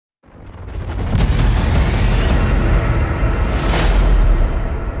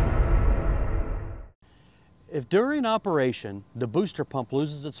If during operation the booster pump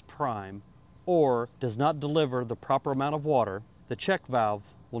loses its prime or does not deliver the proper amount of water, the check valve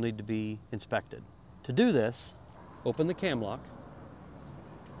will need to be inspected. To do this, open the cam lock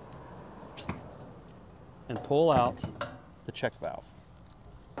and pull out the check valve.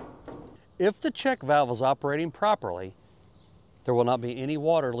 If the check valve is operating properly, there will not be any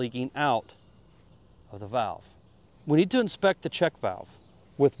water leaking out of the valve. We need to inspect the check valve.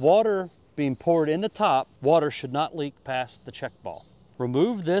 With water being poured in the top, water should not leak past the check ball.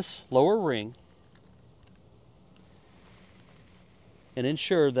 Remove this lower ring and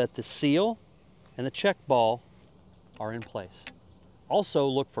ensure that the seal and the check ball are in place. Also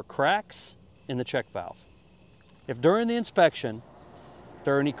look for cracks in the check valve. If during the inspection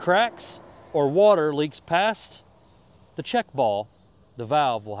there are any cracks or water leaks past the check ball, the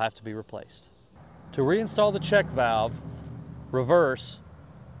valve will have to be replaced. To reinstall the check valve, reverse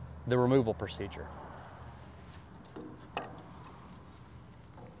the removal procedure.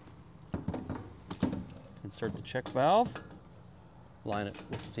 Insert the check valve, line it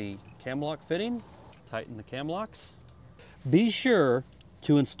with the cam lock fitting, tighten the cam locks. Be sure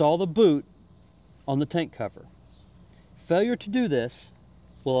to install the boot on the tank cover. Failure to do this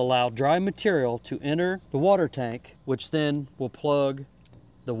will allow dry material to enter the water tank, which then will plug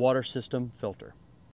the water system filter.